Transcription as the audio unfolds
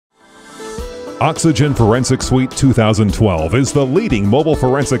Oxygen Forensic Suite 2012 is the leading mobile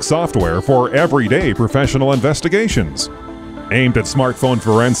forensic software for everyday professional investigations. Aimed at smartphone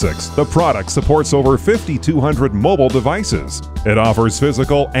forensics, the product supports over 5,200 mobile devices. It offers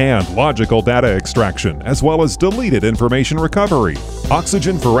physical and logical data extraction, as well as deleted information recovery.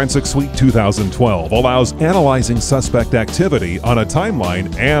 Oxygen Forensic Suite 2012 allows analyzing suspect activity on a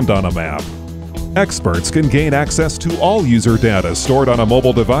timeline and on a map. Experts can gain access to all user data stored on a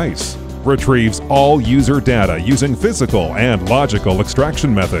mobile device, retrieves all user data using physical and logical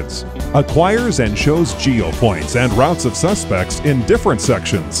extraction methods, acquires and shows geopoints and routes of suspects in different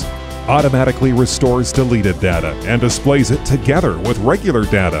sections, automatically restores deleted data and displays it together with regular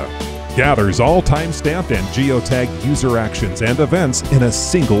data, gathers all time-stamped and geotagged user actions and events in a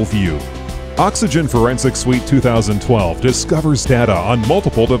single view. Oxygen Forensic Suite 2012 discovers data on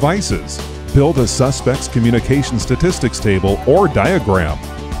multiple devices, build a suspect's communication statistics table or diagram,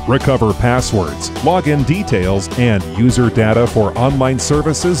 recover passwords, login details, and user data for online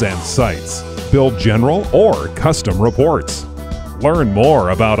services and sites. Build general or custom reports. Learn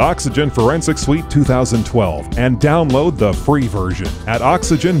more about Oxygen Forensic Suite 2012 and download the free version at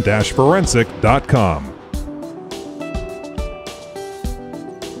oxygen-forensic.com.